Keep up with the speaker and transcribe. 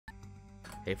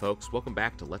Hey folks, welcome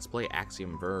back to Let's Play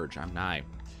Axiom Verge. I'm Nye.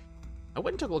 I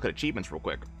went and took a look at achievements real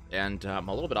quick, and I'm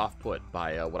a little bit off-put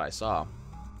by what I saw.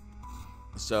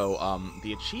 So,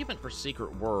 the achievement for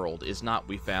Secret World is not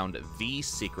we found the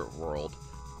Secret World,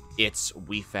 it's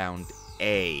we found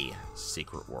a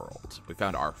Secret World. We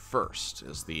found our first,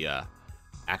 is the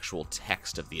actual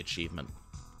text of the achievement.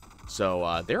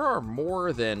 So, there are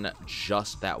more than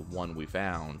just that one we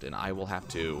found, and I will have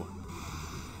to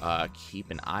keep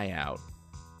an eye out.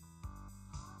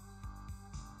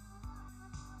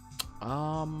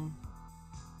 I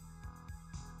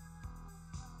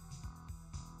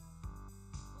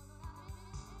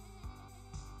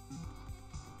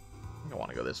think I want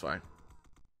to go this way.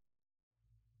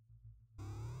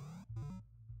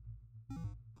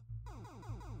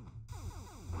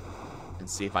 And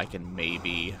see if I can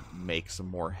maybe make some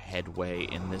more headway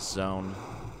in this zone.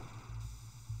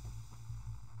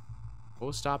 What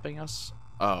was stopping us?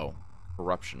 Oh,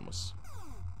 corruption was...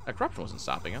 corruption wasn't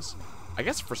stopping us. I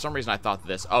guess for some reason I thought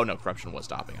this... Oh, no, corruption was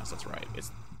stopping us. That's right.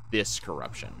 It's this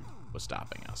corruption was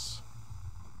stopping us.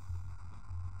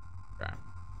 Okay.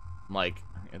 I'm like,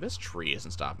 this tree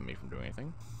isn't stopping me from doing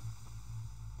anything.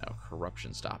 No,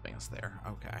 corruption stopping us there.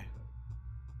 Okay.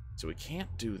 So we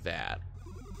can't do that.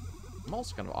 I'm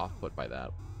also kind of off-put by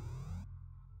that.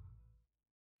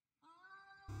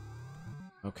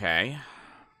 Okay.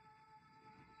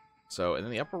 So, in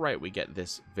the upper right, we get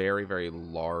this very, very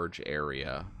large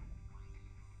area.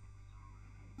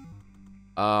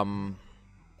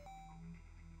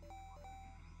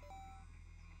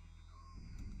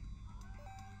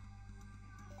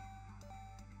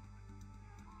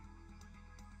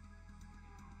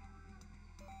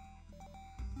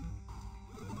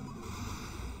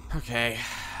 Okay,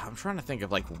 I'm trying to think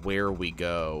of, like, where we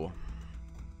go.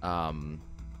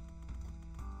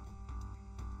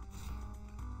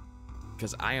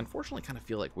 Because I unfortunately kind of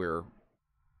feel like we're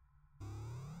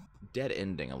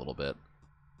dead-ending a little bit.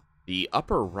 The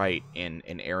upper right in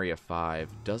Area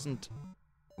 5 doesn't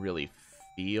really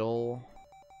feel...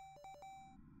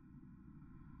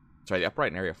 Sorry, the upper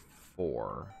right in Area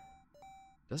 4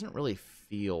 doesn't really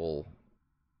feel...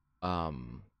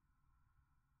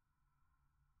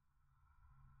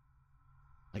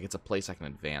 like it's a place I can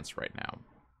advance right now.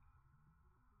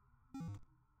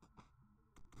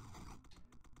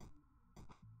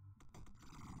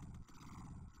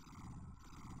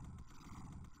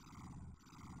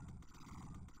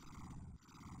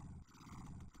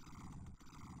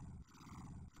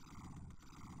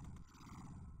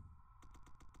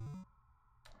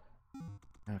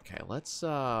 Okay, let's,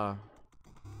 I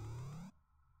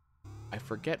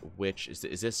forget which, is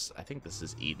this, I think this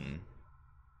is Eden.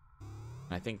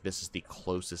 And I think this is the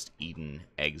closest Eden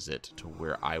exit to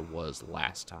where I was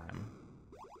last time.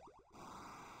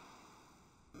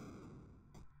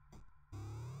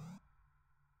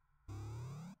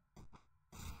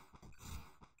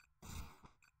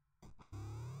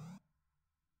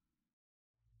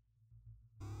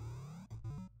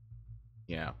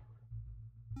 Yeah.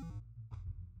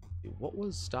 What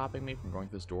was stopping me from going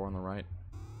through this door on the right?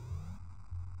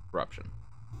 Corruption.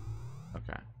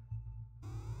 Okay.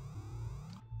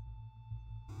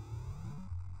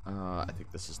 I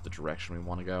think this is the direction we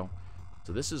want to go.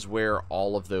 So this is where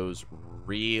all of those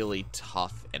really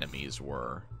tough enemies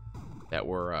were that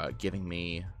were giving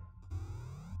me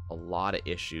a lot of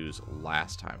issues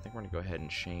last time. I think we're going to go ahead and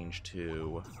change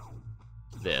to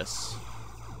this.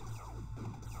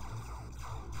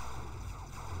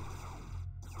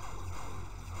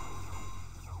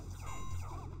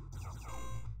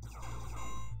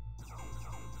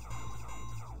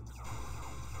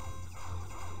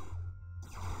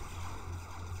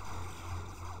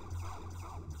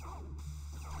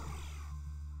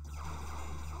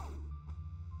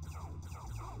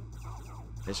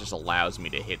 This just allows me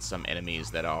to hit some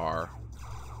enemies that are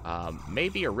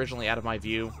maybe originally out of my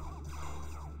view.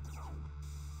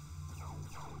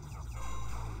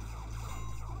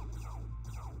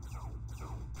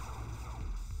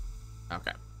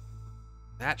 Okay.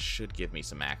 That should give me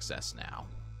some access now.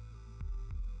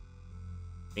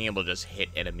 Being able to just hit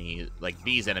enemies, like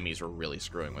these enemies were really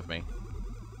screwing with me.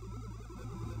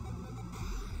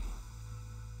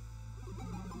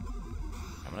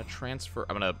 I'm gonna transfer,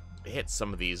 I'm gonna hit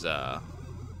some of these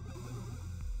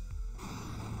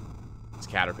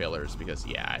caterpillars because,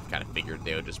 yeah, I kind of figured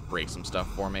they would just break some stuff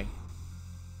for me.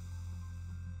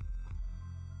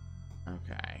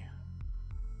 Okay.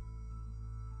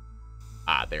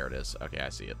 Ah, there it is. Okay, I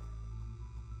see it.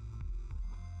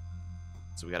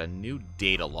 So we got a new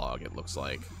data log, it looks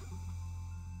like.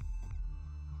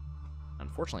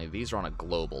 Unfortunately, these are on a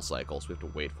global cycle, so we have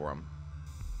to wait for them.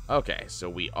 Okay, so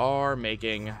we are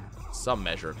making some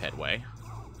measure of headway.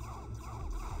 Go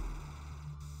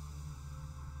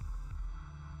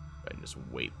ahead and just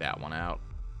wait that one out.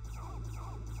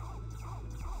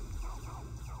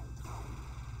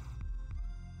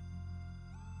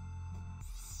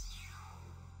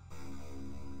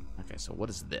 Okay, so what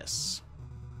is this?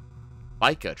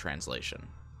 Vika translation.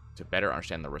 To better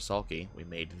understand the Rusalki, we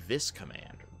made this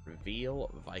command. Reveal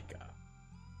Vika.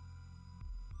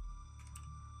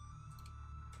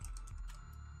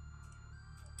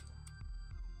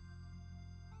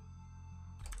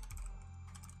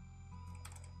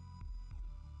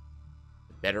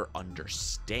 To better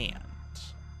understand.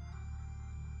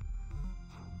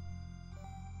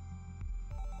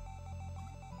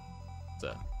 It's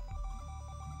a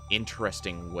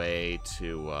interesting way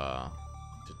to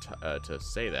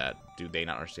say that. Do they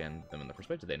not understand them in the first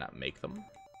place? Did they not make them?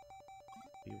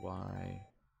 B-Y-H-Y-A.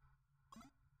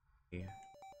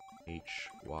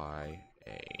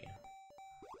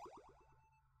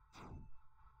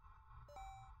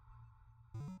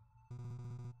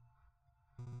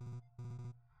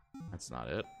 That's not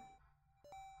it.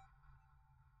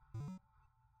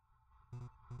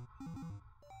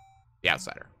 The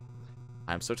Outsider.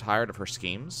 I'm so tired of her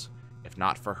schemes. If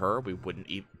not for her, we wouldn't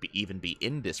even be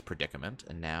in this predicament,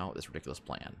 and now this ridiculous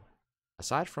plan.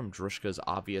 Aside from Drushka's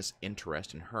obvious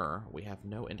interest in her, we have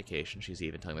no indication she's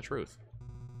even telling the truth.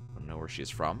 We don't know where she is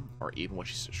from, or even what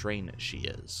strain she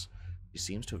is. She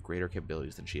seems to have greater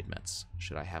capabilities than she admits.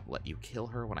 Should I have let you kill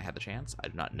her when I had the chance? I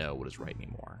do not know what is right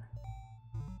anymore.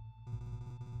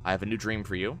 I have a new dream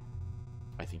for you.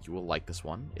 I think you will like this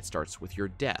one. It starts with your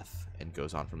death, and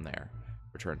goes on from there.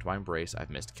 Return to my embrace.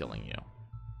 I've missed killing you.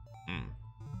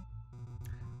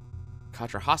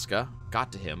 Katrahaska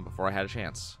got to him before I had a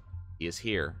chance. He is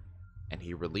here, and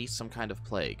he released some kind of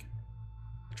plague.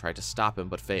 I tried to stop him,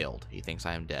 but failed. He thinks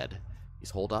I am dead.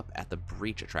 He's holed up at the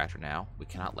breach attractor now. We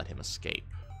cannot let him escape.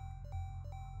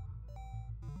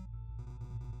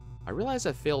 I realize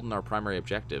I failed in our primary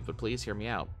objective, but please hear me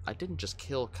out. I didn't just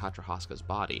kill Katrahaska's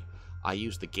body. I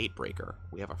used the gatebreaker.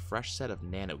 We have a fresh set of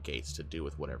nano gates to do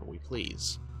with whatever we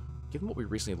please. Given what we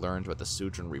recently learned about the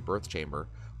Sujin rebirth chamber,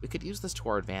 we could use this to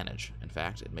our advantage. In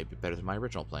fact, it may be better than my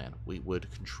original plan. We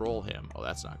would control him. Oh,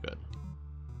 that's not good.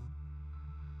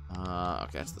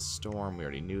 Okay, that's the storm. We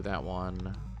already knew that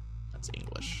one. That's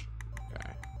English.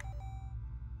 Okay.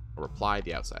 A reply,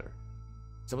 the Outsider.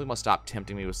 Simply must stop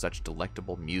tempting me with such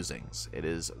delectable musings. It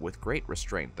is with great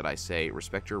restraint that I say,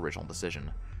 respect your original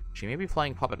decision. She may be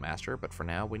playing Puppet Master, but for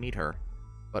now, we need her.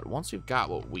 But once we've got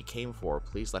what we came for,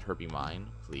 please let her be mine.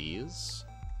 Please?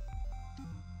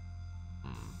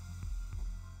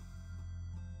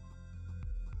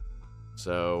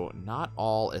 So, not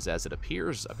all is as it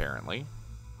appears, apparently.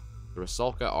 The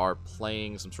Rusalka are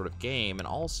playing some sort of game, and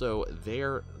also,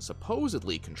 they're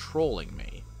supposedly controlling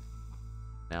me.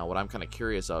 Now, what I'm kind of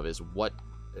curious of is what,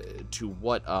 to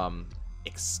what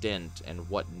extent and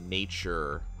what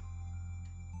nature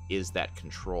is that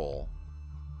control?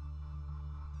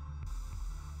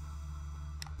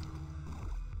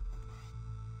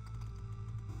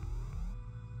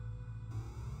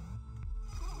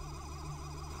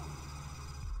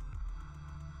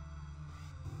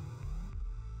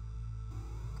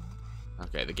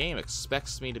 Okay, the game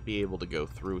expects me to be able to go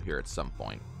through here at some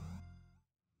point.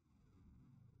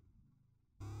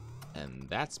 And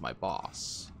that's my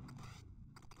boss.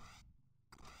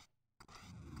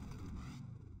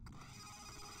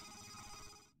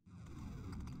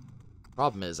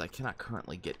 Problem is, I cannot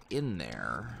currently get in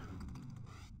there.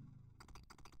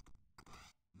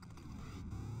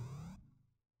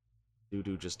 Due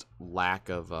to just lack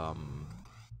of,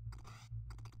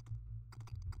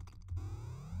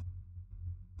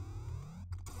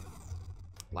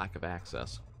 lack of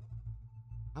access.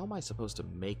 How am I supposed to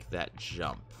make that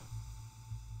jump?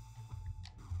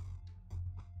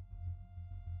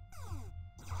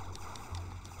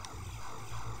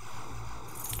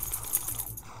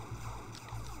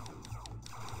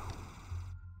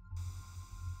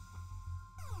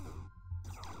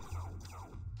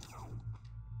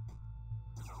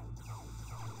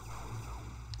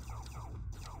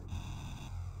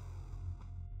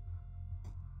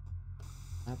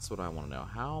 That's what I want to know.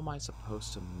 How am I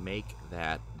supposed to make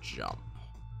that jump?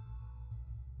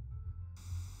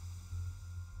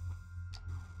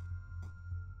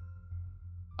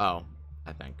 Oh,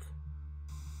 I think.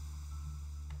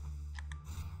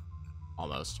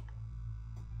 Almost.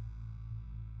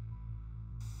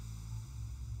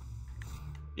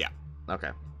 Yeah,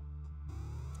 okay.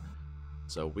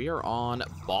 So we are on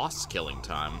boss killing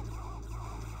time.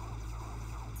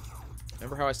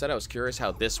 Remember how I said I was curious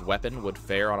how this weapon would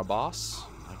fare on a boss?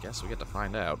 I guess we get to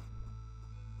find out.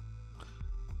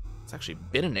 It's actually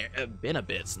been a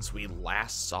bit since we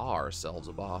last saw ourselves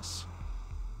a boss.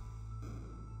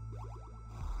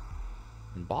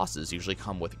 And bosses usually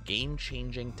come with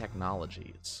game-changing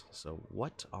technologies. So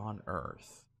what on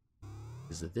earth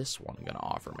is this one going to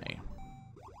offer me?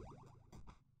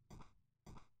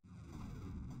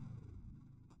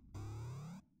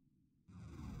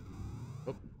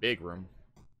 Oh, big room.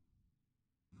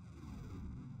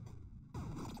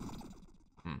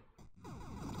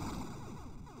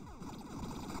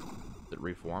 Did it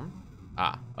reform?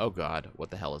 Ah, oh god, what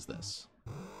the hell is this?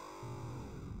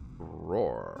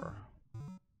 Roar.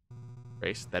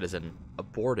 Race, that is an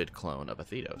aborted clone of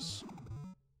Athedos.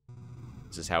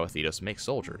 This is how Athedos makes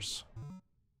soldiers.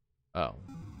 Oh.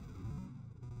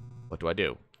 What do I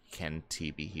do? Can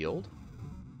T be healed?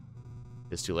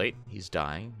 It's too late. He's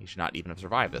dying. He should not even have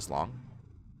survived this long.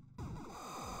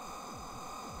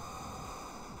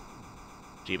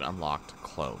 Achievement unlocked.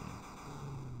 Clone.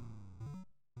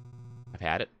 I've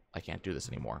had it. I can't do this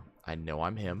anymore. I know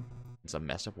I'm him. In some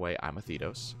messed up way, I'm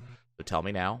Athedos. So tell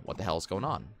me now, what the hell is going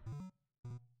on?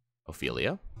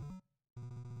 Ophelia?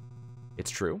 It's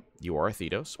true. You are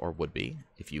Athedos, or would be,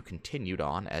 if you continued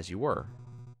on as you were.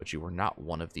 But you were not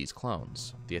one of these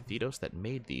clones. The Athedos that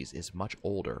made these is much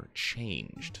older,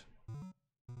 changed.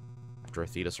 After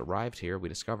Athedos arrived here, we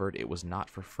discovered it was not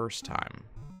for first time.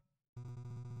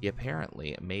 He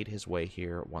apparently made his way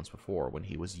here once before, when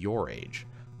he was your age.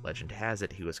 Legend has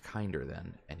it he was kinder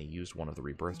then, and he used one of the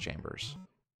rebirth chambers.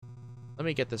 Let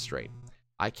me get this straight.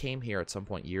 I came here at some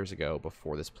point years ago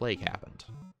before this plague happened.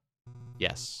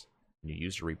 Yes, you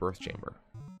used a rebirth chamber.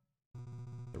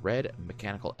 The red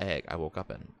mechanical egg I woke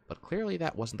up in, but clearly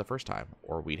that wasn't the first time,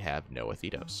 or we'd have no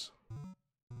Athedos.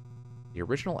 The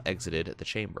original exited the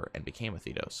chamber and became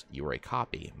Athedos. You were a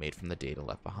copy made from the data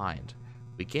left behind.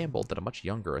 We gambled that a much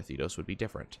younger Athedos would be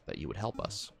different, that you would help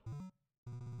us.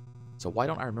 So why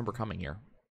don't I remember coming here?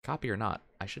 Copy or not,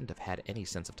 I shouldn't have had any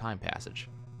sense of time passage.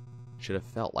 Should have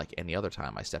felt like any other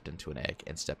time I stepped into an egg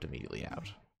and stepped immediately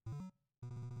out.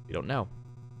 You don't know.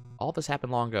 All this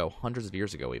happened long ago, hundreds of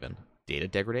years ago even. Data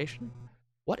degradation?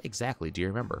 What exactly do you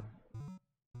remember?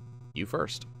 You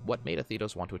first. What made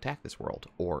Athedos want to attack this world?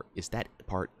 Or is that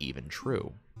part even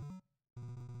true?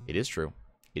 It is true.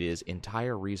 It is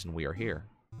entire reason we are here.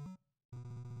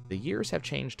 The years have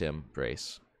changed him,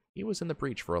 Drace. He was in the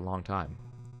breach for a long time.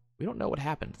 We don't know what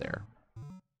happened there.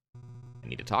 I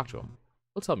need to talk to him.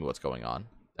 He'll tell me what's going on.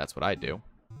 That's what I'd do.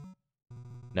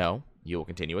 No, you will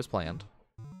continue as planned.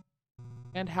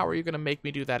 And how are you going to make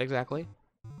me do that exactly?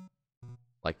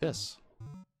 Like this.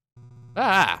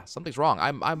 Ah! Something's wrong.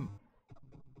 I'm...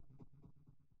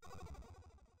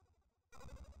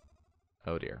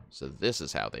 Oh dear. So this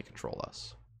is how they control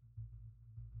us.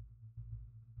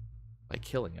 By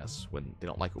killing us when they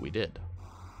don't like what we did.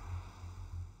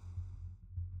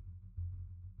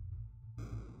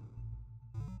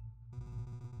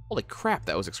 Holy crap,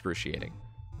 that was excruciating.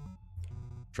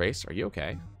 Trace, are you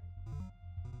okay?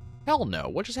 Hell no,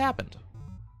 what just happened?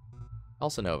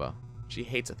 Elsa Nova. She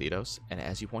hates Athedos, and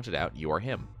as you pointed out, you are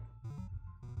him.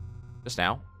 Just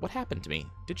now, what happened to me?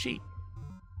 Did she...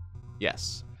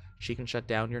 Yes, she can shut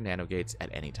down your nanogates at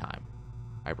any time.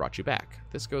 I brought you back.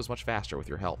 This goes much faster with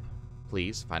your help.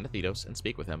 Please, find Athedos and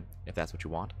speak with him, if that's what you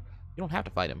want. You don't have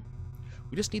to fight him.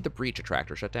 We just need the breach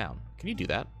attractor shut down. Can you do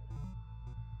that?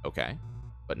 Okay,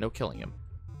 but no killing him.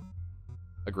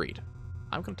 Agreed.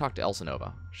 I'm going to talk to Elsa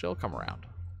Nova. She'll come around.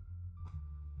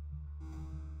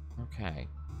 Okay.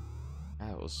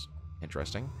 That was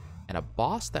interesting. And a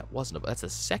boss that wasn't a... That's the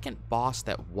second boss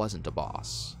that wasn't a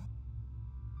boss.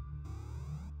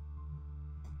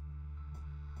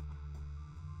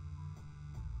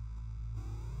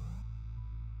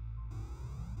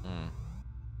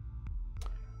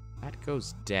 That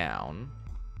goes down.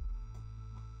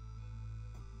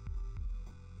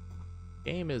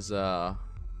 Game is,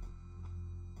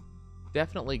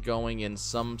 definitely going in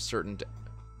some certain...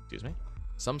 Excuse me?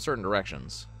 Some certain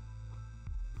directions.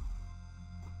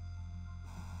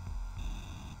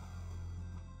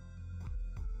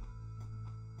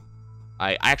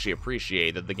 I actually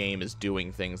appreciate that the game is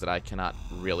doing things that I cannot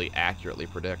really accurately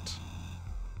predict.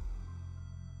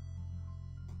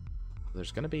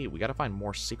 There's gonna be... We gotta find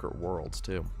more secret worlds,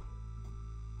 too.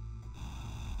 I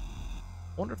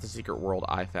wonder if the secret world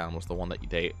I found was the one that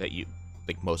you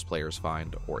think most players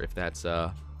find, or if that's,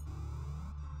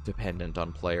 dependent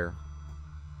on player.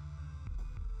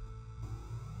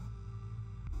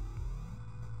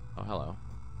 Oh, hello.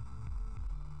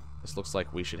 This looks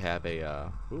like we should have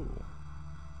a, ooh.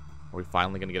 Are we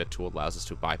finally going to get a tool that allows us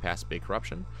to bypass big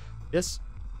corruption? This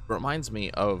reminds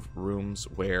me of rooms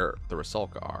where the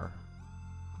Rusalka are.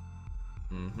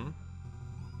 In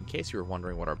case you were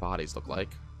wondering what our bodies look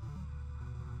like.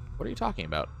 What are you talking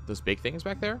about? Those big things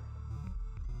back there?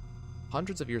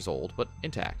 Hundreds of years old, but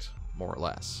intact, more or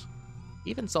less.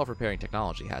 Even self-repairing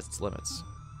technology has its limits.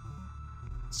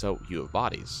 So, you have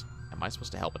bodies. Am I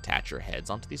supposed to help attach your heads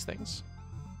onto these things?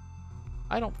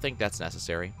 I don't think that's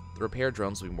necessary. The repair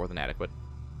drones will be more than adequate.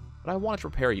 But I wanted to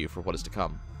prepare you for what is to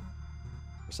come.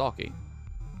 Rusalki.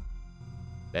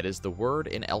 That is the word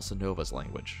in Elsa Nova's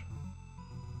language.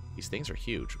 These things are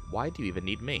huge. Why do you even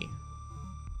need me?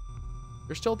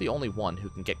 You're still the only one who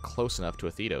can get close enough to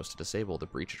Athedos to disable the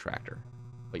breach attractor.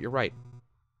 But you're right.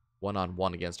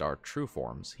 One-on-one against our true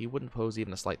forms, he wouldn't pose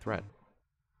even a slight threat.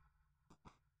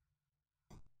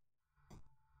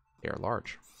 They are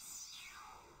large.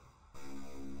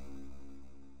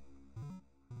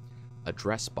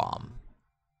 Address bomb.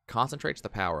 Concentrates the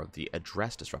power of the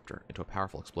address disruptor into a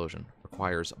powerful explosion.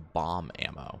 Requires bomb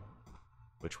ammo,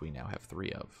 which we now have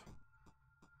 3 of.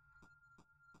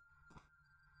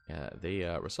 The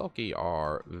Rusalki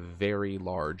are very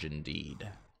large indeed.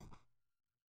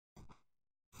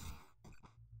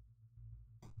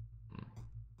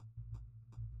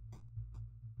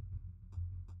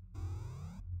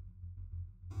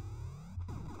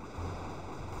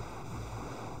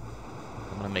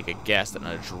 I'm gonna make a guess that an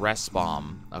address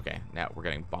bomb... Okay, now we're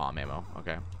getting bomb ammo.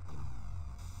 Okay.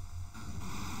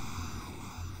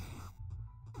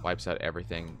 Wipes out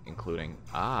everything, including...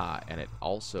 Ah, and it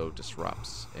also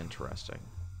disrupts. Interesting.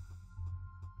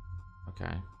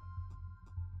 Okay.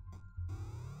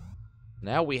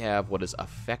 Now we have what is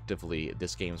effectively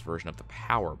this game's version of the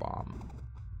power bomb.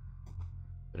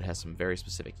 But it has some very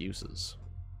specific uses.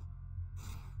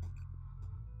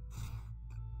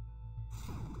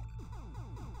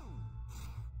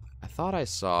 I thought I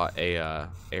saw a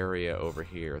area over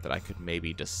here that I could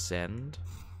maybe descend.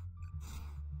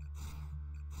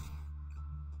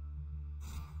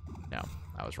 No,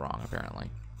 I was wrong, apparently.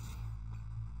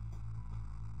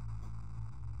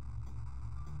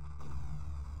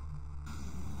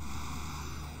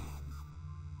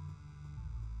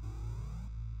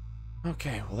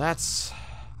 Okay, well that's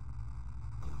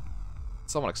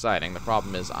somewhat exciting. The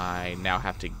problem is I now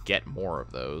have to get more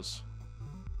of those.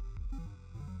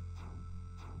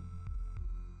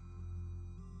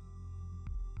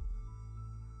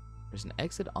 There's an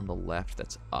exit on the left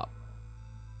that's up.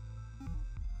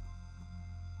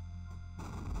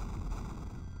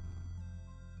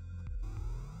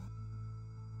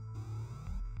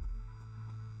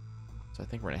 So I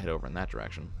think we're going to head over in that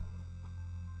direction.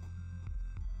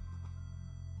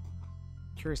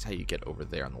 Curious how you get over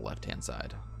there on the left-hand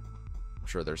side. I'm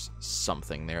sure there's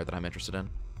something there that I'm interested in.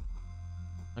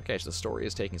 Okay, so the story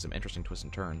is taking some interesting twists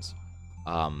and turns.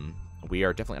 We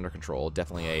are definitely under control.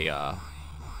 Definitely a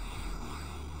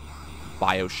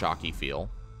Bioshocky feel.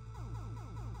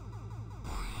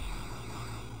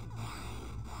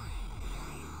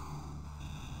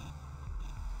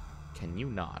 Can you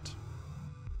not?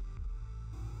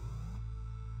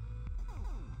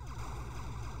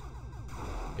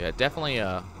 Yeah, definitely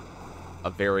a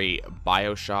very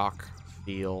Bioshock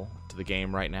feel to the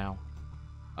game right now.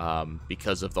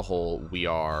 Because of the whole we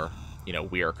are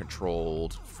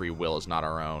controlled, free will is not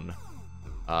our own.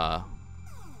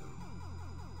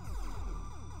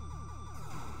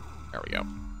 There we go.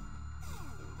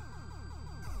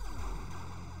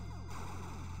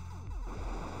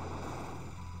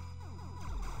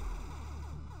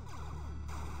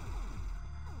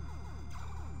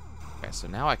 Okay, so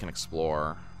now I can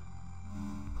explore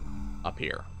up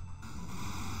here.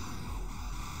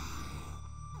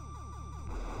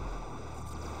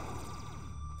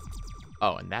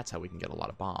 Oh, and that's how we can get a lot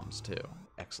of bombs, too.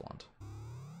 Excellent.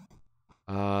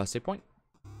 Save point?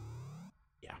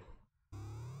 Yeah.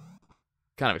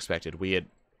 Kind of expected. We had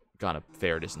gone a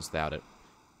fair distance without it.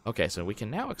 Okay, so we can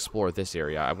now explore this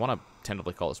area. I want to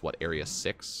tentatively call this, what, Area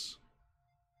 6?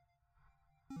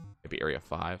 Maybe Area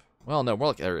 5? Well, no, more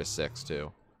like Area 6,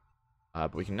 too.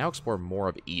 But we can now explore more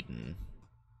of Eden.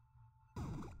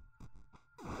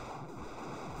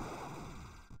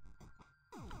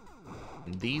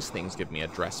 And these things give me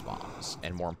address bombs.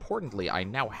 And more importantly, I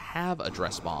now have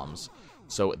address bombs.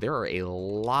 So there are a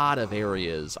lot of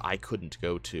areas I couldn't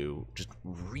go to just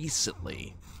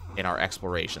recently in our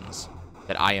explorations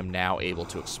that I am now able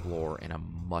to explore in a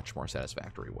much more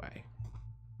satisfactory way.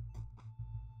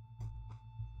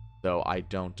 Though I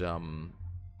don't, ah,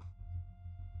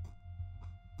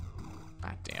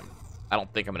 damn. I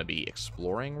don't think I'm going to be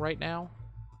exploring right now.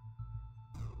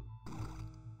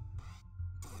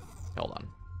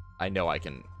 I know I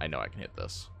can hit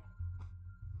this.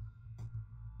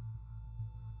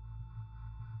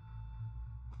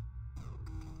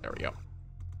 There we go.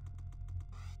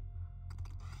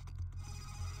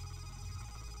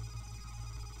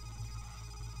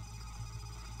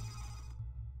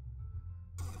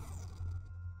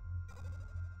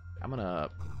 I'm gonna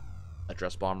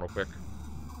address bomb real quick.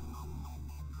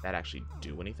 That actually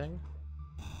do anything?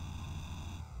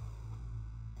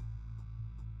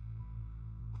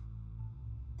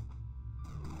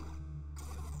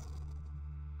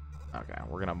 Okay,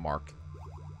 we're gonna mark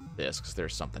this because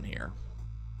there's something here.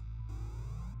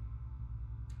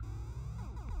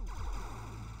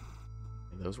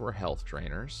 And those were health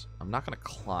drainers. I'm not gonna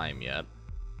climb yet.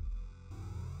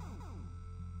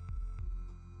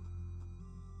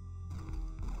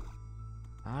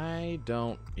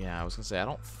 I was gonna say, I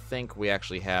don't think we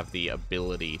actually have the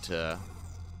ability to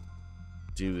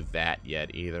do that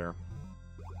yet either.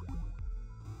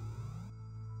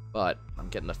 But I'm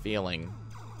getting the feeling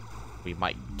we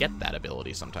might get that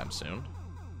ability sometime soon.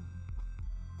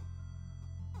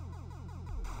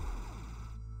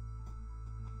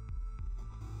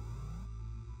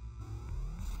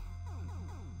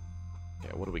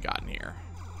 Okay, what do we got in here?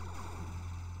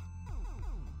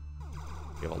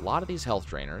 We have a lot of these health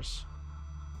drainers.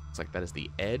 Looks like that is the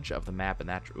edge of the map, and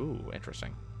that... Ooh,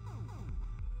 interesting.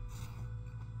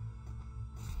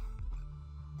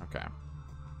 Okay.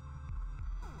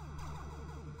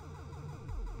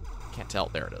 Can't tell.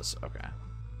 There it is. Okay.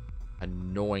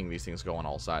 Annoying these things go on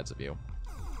all sides of you.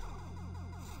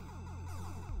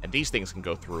 And these things can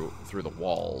go through the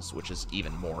walls, which is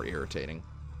even more irritating.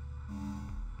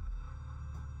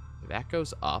 That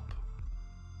goes up.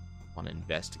 On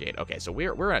investigate. Okay, so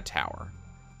we're in a tower.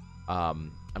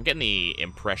 I'm getting the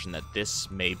impression that this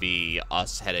may be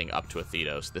us heading up to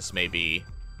Athedos. This may be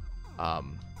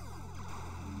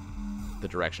the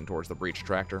direction towards the breach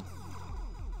tractor.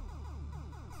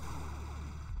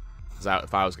 Because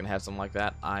if I was going to have something like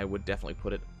that, I would definitely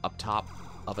put it up top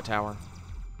of a tower.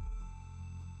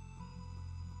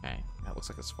 Okay, that looks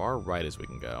like as far right as we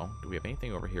can go. Do we have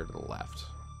anything over here to the left?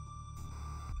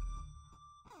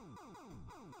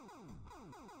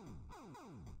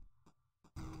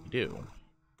 We do.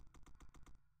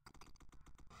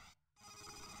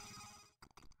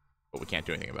 But we can't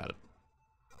do anything about it.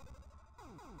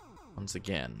 Once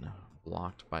again,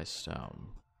 blocked by stone.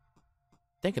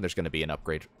 Thinking there's going to be an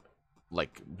upgrade,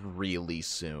 like, really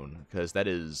soon. Because that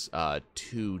is,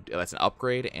 that's an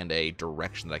upgrade and a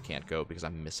direction that I can't go because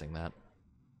I'm missing that.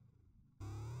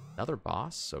 Another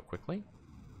boss so quickly.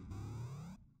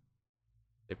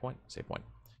 Save point? Save point.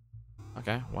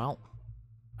 Okay, well,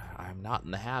 I'm not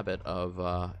in the habit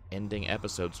of ending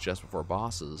episodes just before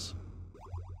bosses.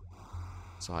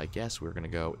 So I guess we're going to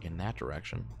go in that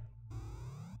direction.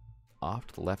 Off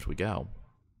to the left we go.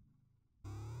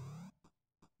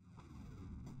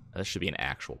 This should be an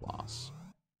actual boss.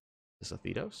 Is this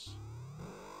Athedos?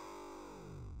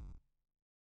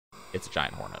 It's a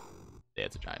giant hornet. Yeah,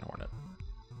 it's a giant hornet.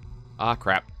 Ah,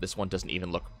 crap. This one doesn't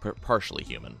even look partially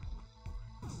human.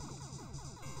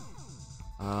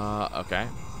 Okay.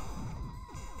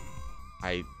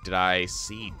 Did I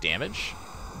see damage?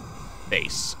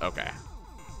 Base. Okay.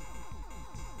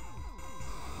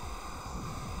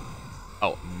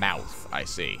 Oh, mouth. I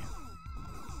see.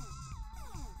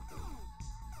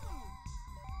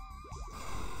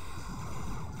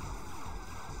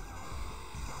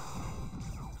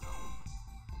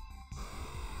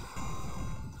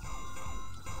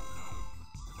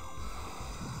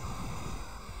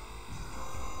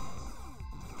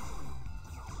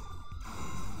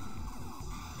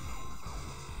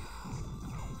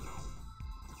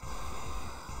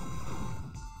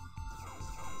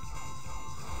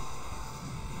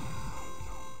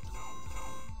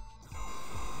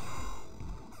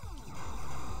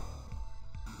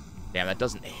 Damn, that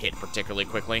doesn't hit particularly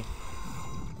quickly.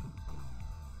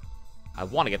 I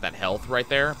want to get that health right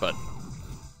there, but...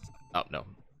 Oh, no.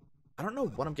 I don't know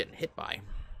what I'm getting hit by.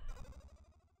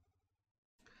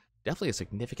 Definitely a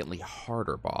significantly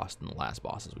harder boss than the last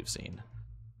bosses we've seen.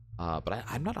 But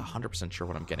I'm not 100% sure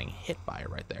what I'm getting hit by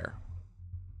right there.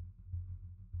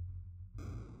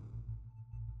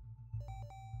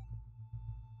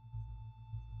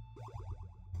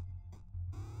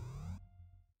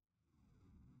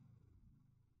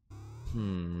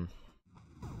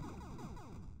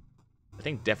 I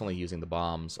think definitely using the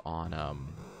bombs on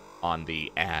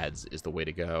the ads is the way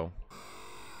to go.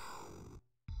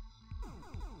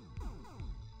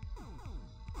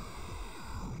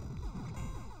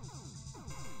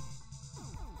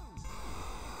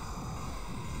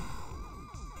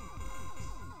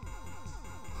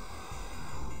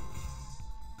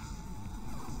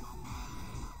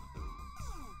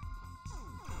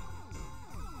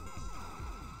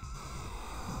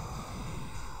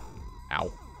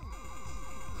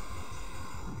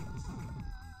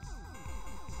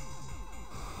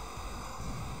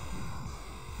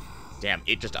 Damn,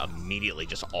 it just immediately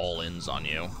just all-ins on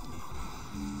you.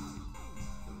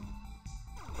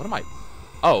 What am I...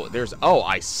 Oh, there's... Oh,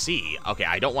 I see. Okay,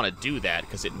 I don't want to do that,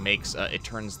 because it makes... it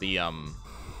turns the,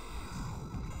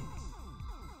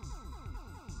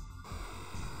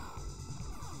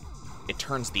 It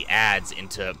turns the ads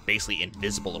into basically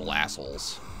invisible little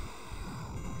assholes.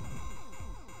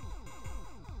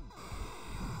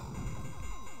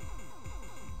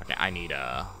 Okay, I need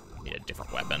a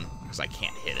different weapon, because I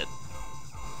can't hit it.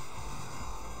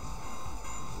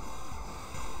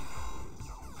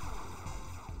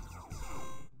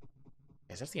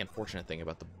 Yes, that's the unfortunate thing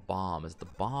about the bomb, is the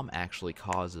bomb actually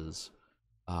causes,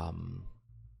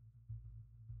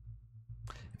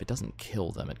 if it doesn't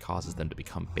kill them, it causes them to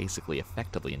become basically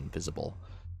effectively invisible.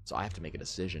 So I have to make a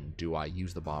decision, do I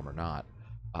use the bomb or not?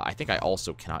 I think I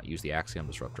also cannot use the Axiom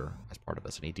Disruptor as part of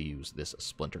this. I need to use this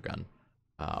Splinter Gun,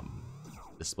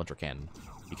 this Splinter Cannon,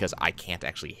 because I can't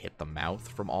actually hit the mouth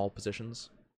from all positions.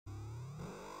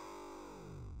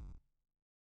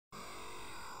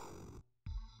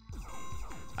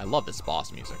 I love this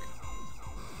boss music.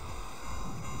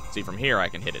 See, from here I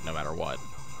can hit it no matter what.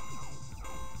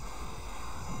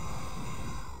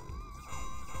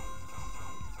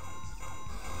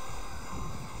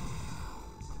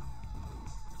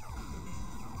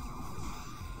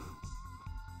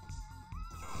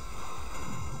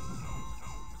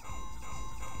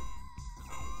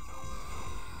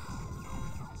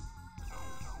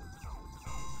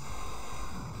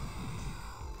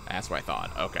 That's what I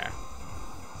thought. Okay.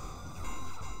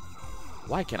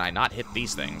 Why can I not hit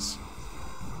these things?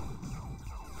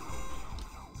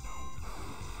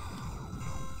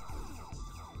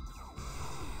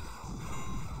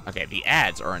 Okay, the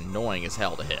ads are annoying as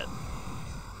hell to hit.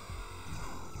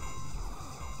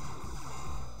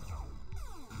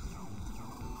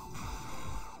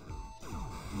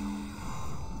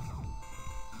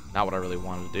 Not what I really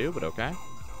wanted to do, but okay.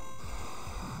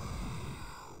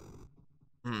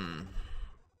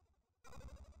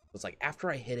 It's like after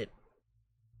I hit it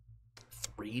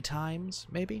 3 times,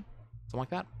 maybe something like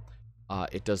that.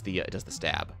 It does the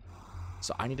stab.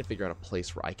 So I need to figure out a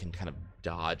place where I can kind of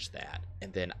dodge that,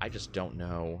 and then I just don't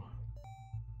know.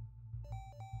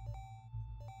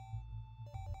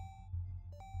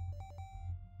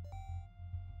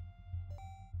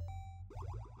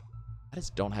 I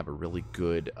just don't have a really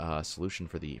good solution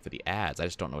for the ads. I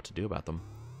just don't know what to do about them.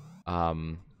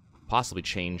 Possibly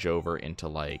change over into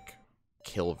like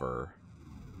Kilver,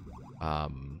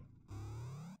 in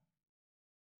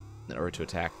order to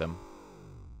attack them.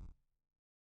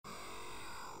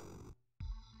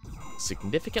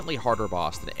 Significantly harder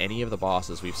boss than any of the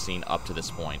bosses we've seen up to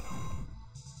this point.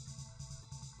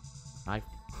 Nah,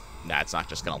 it's not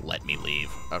just gonna let me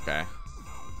leave. Okay.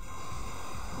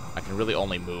 I can really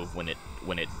only move when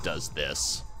it does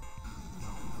this.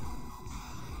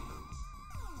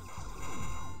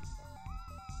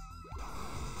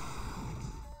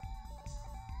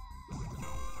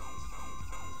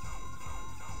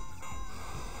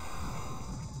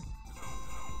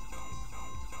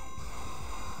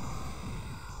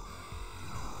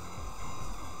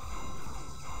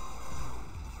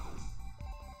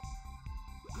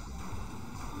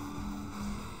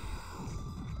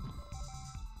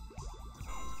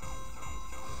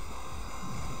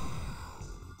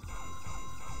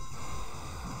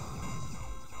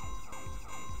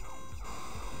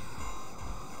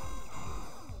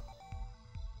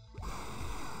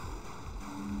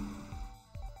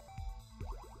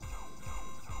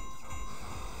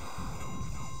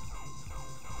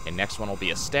 Okay, next one will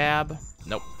be a stab.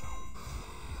 Nope.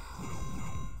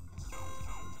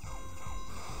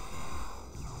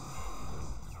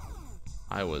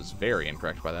 I was very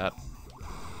incorrect by that.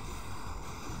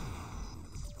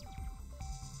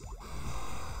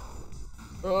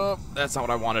 Oh, that's not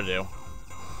what I want to do.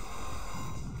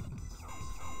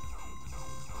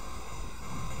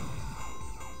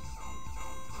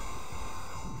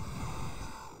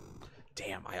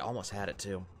 Damn, I almost had it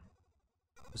too.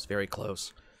 It was very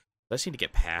close. I just need to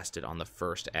get past it on the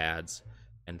first ads,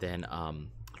 and then I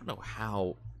don't know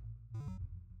how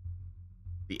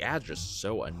the ads are just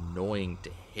so annoying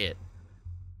to hit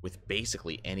with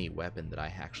basically any weapon that I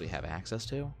actually have access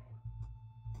to.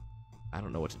 I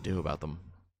don't know what to do about them,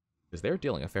 because they're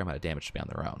dealing a fair amount of damage to me on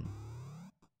their own.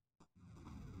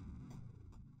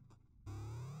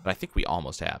 But I think we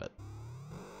almost have it.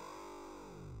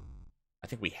 I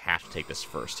think we have to take this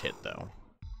first hit, though.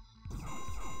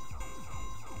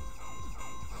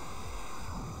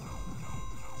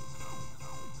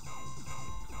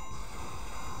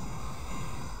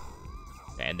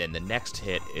 And then the next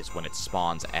hit is when it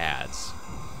spawns ads.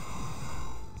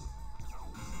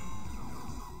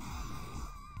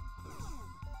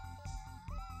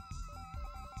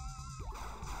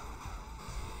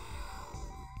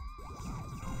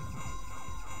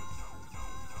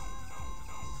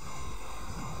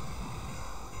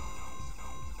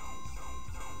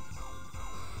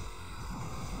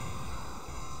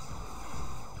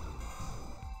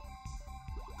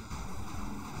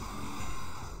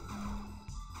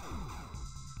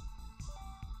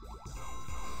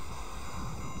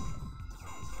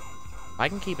 I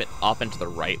can keep it up and to the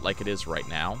right like it is right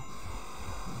now.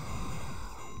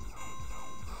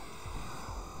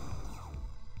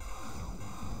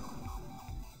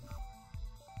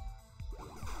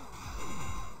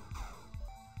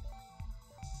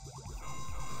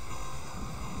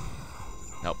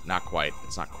 Nope, not quite.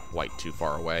 It's not quite too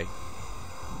far away.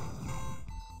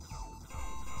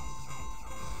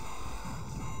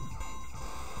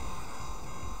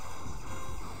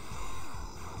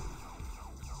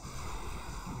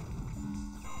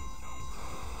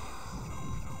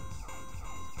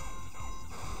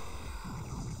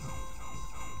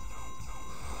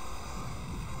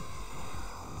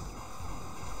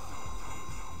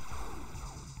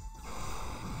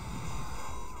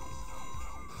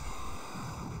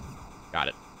 Got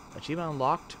it. Achievement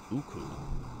unlocked. Ooh, cool.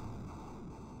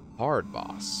 Hard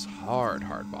boss.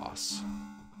 Hard boss.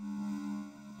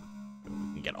 We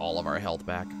can get all of our health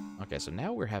back. Okay, so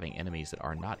now we're having enemies that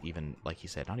are not even, like he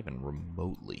said, not even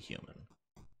remotely human.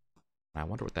 I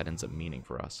wonder what that ends up meaning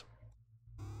for us.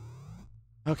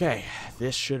 Okay,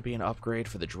 this should be an upgrade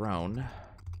for the drone.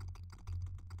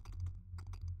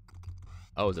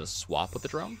 Oh, is it a swap with the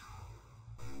drone?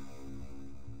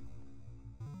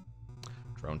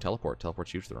 Drone teleport.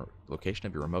 Teleports you to the location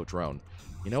of your remote drone.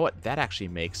 You know what? That actually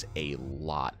makes a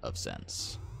lot of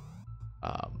sense.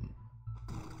 Oh,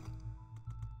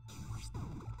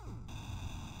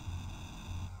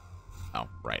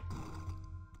 right.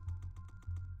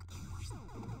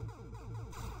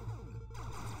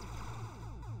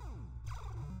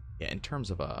 Yeah, in terms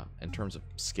of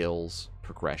skills,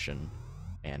 progression,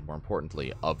 and more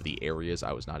importantly, of the areas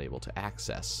I was not able to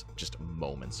access just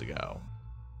moments ago.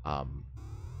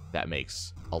 That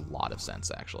makes a lot of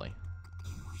sense, actually.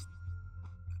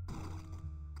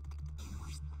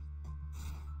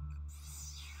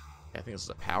 I think this is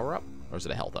a power-up, or is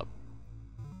it a health up?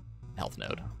 Health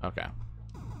node. Okay.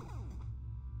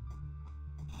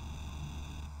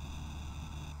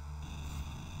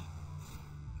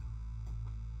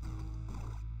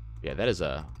 Yeah,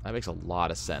 that makes a lot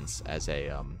of sense as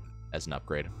an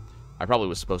upgrade. I probably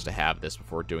was supposed to have this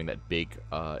before doing that big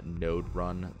node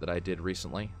run that I did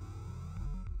recently.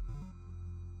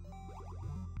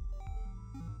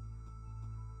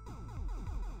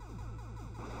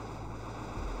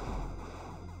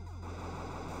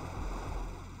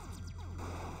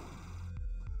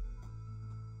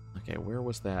 Okay, where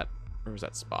was that? Where was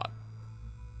that spot?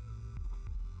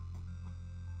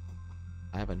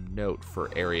 I have a note for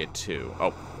area 2.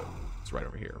 Oh, it's right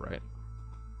over here, right?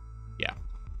 Yeah.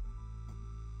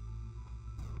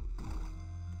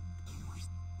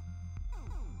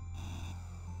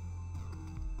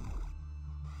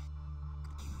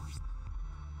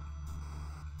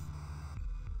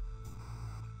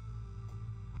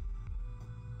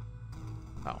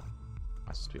 Oh. Am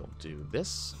I supposed to be able to do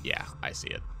this? Yeah, I see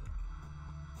it.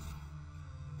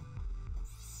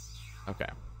 Okay.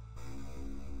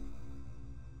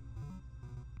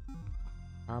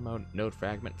 Power mode node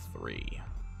fragment 3.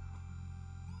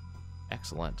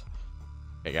 Excellent.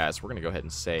 Okay, guys, we're going to go ahead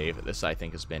and save. This, I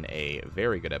think, has been a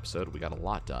very good episode. We got a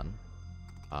lot done.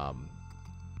 I'm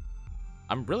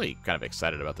really kind of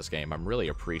excited about this game. I'm really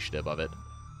appreciative of it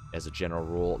as a general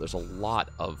rule. There's a lot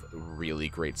of really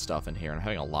great stuff in here, and I'm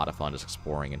having a lot of fun just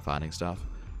exploring and finding stuff.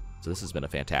 So this has been a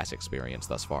fantastic experience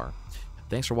thus far.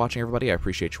 Thanks for watching, everybody. I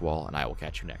appreciate you all, and I will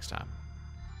catch you next time.